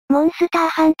モンスター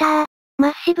ハンター、マ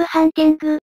ッシブハンティン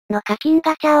グの課金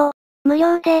ガチャを無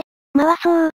料で回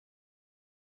そう。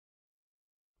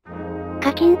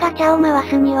課金ガチャを回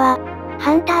すには、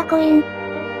ハンターコイン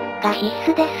が必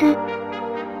須です。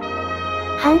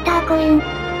ハンターコイン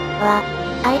は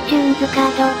iTunes カ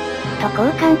ードと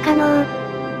交換可能。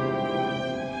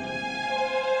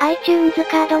iTunes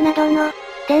カードなどの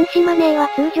電子マネーは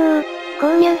通常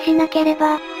購入しなけれ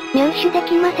ば入手で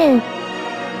きません。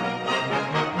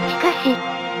しかし、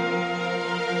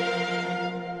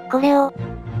これを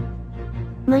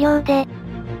無料で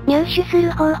入手す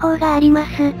る方法がありま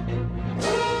す。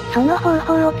その方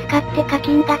法を使って課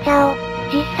金ガチャを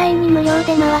実際に無料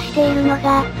で回しているの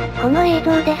がこの映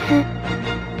像です。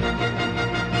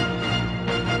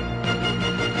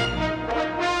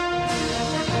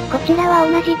こちらは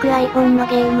同じく iPhone の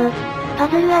ゲーム、パ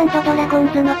ズル&ドラゴ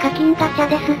ンズの課金ガチャ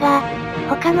ですが、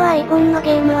他の iPhone の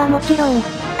ゲームはもちろん、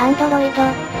Android、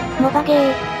モバゲ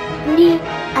ー、フリー、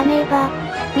アメーバ、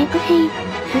ミクシー、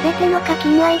すべての課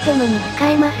金アイテムに使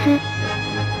えます。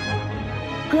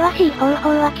詳しい方法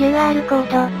は QR コ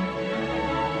ー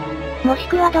ド、もし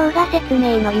くは動画説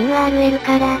明の URL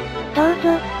から、どう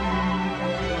ぞ。